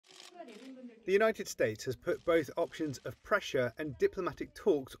The United States has put both options of pressure and diplomatic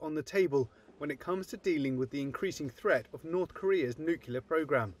talks on the table when it comes to dealing with the increasing threat of North Korea's nuclear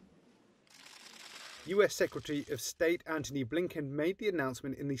program. US Secretary of State Antony Blinken made the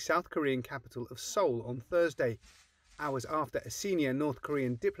announcement in the South Korean capital of Seoul on Thursday, hours after a senior North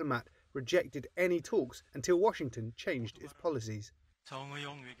Korean diplomat rejected any talks until Washington changed its policies.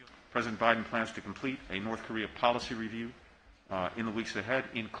 President Biden plans to complete a North Korea policy review in the weeks ahead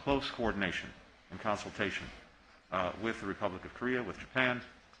in close coordination and consultation with the Republic of Korea, with Japan,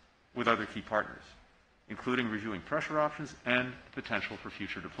 with other key partners, including reviewing pressure options and the potential for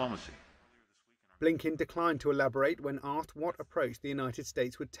future diplomacy. Blinken declined to elaborate when asked what approach the United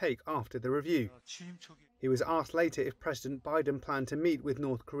States would take after the review. He was asked later if President Biden planned to meet with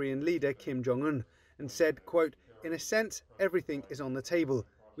North Korean leader Kim Jong-un and said, quote, "In a sense, everything is on the table.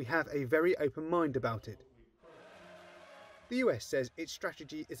 We have a very open mind about it." The US says its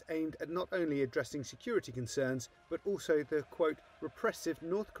strategy is aimed at not only addressing security concerns, but also the, quote, repressive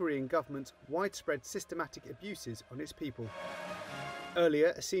North Korean government's widespread systematic abuses on its people. Earlier,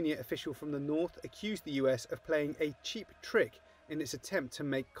 a senior official from the North accused the US of playing a cheap trick in its attempt to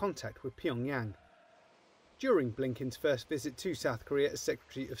make contact with Pyongyang. During Blinken's first visit to South Korea as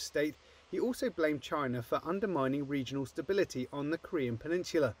Secretary of State, he also blamed China for undermining regional stability on the Korean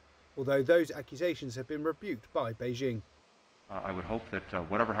peninsula, although those accusations have been rebuked by Beijing. I would hope that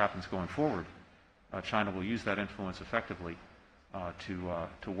whatever happens going forward, China will use that influence effectively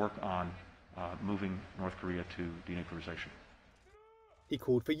to work on moving North Korea to denuclearization. He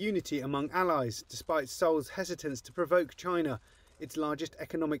called for unity among allies, despite Seoul's hesitance to provoke China, its largest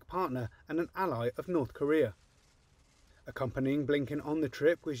economic partner and an ally of North Korea. Accompanying Blinken on the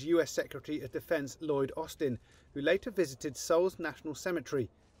trip was US Secretary of Defense Lloyd Austin, who later visited Seoul's National Cemetery,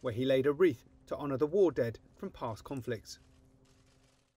 where he laid a wreath to honor the war dead from past conflicts.